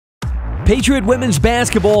Patriot women's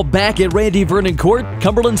basketball back at Randy Vernon Court.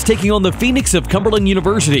 Cumberland's taking on the Phoenix of Cumberland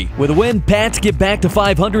University. With a win, Pats get back to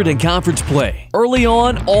 500 in conference play. Early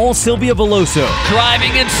on, all Sylvia Veloso.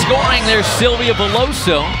 Driving and scoring, there's Sylvia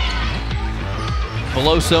Veloso.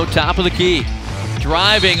 Veloso, top of the key.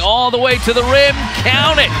 Driving all the way to the rim,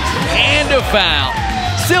 count it, and a foul.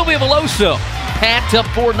 Sylvia Veloso, Pats up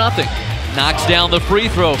 4-0. Knocks down the free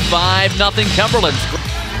throw, 5-0 Cumberland.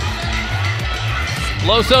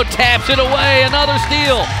 Veloso taps it away, another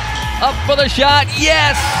steal. Up for the shot,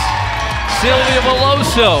 yes! Sylvia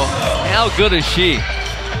Veloso, how good is she?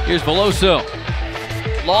 Here's Veloso.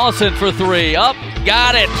 Lawson for three, up,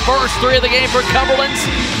 got it. First three of the game for Cumberland's,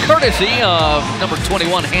 courtesy of number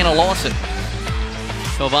 21, Hannah Lawson.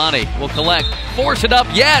 Covani will collect, force it up,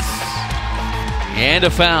 yes! And a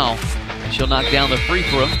foul. She'll knock down the free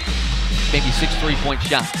throw. Maybe 6 3-point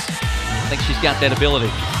shots. I think she's got that ability.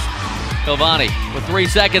 Covani with 3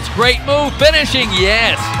 seconds. Great move, finishing,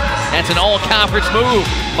 yes! That's an all-conference move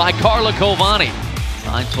by Carla Covani.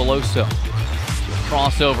 Finds Veloso.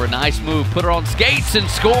 Crossover, nice move. Put her on skates and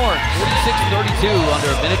scores. 46-32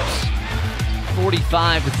 under a minute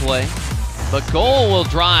 45 to play. But Goal will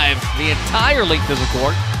drive the entire length of the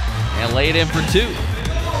court and lay it in for two.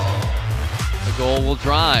 The Goal will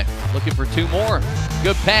drive, looking for two more.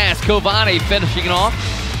 Good pass, Covani finishing it off.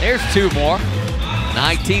 There's two more.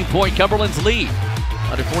 19-point Cumberland's lead.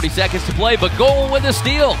 Under 40 seconds to play, but Goal with a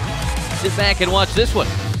steal. Sit back and watch this one.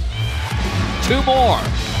 Two more.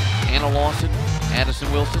 Hannah Lawson,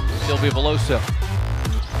 Addison Wilson, Sylvia Veloso.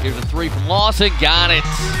 Here's a three from Lawson, got it.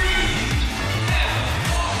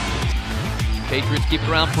 Patriots keep it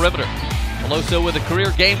around perimeter. Veloso with a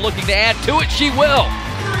career game, looking to add to it. She will.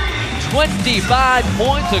 25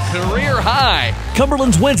 points, a career high.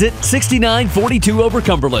 Cumberland's wins it 69-42 over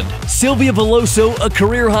Cumberland. Sylvia Veloso, a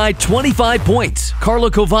career high 25 points.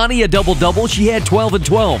 Carla Covani, a double-double. She had 12 and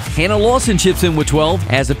 12. Hannah Lawson chips in with 12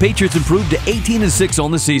 as the Patriots improved to 18 and 6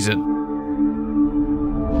 on the season.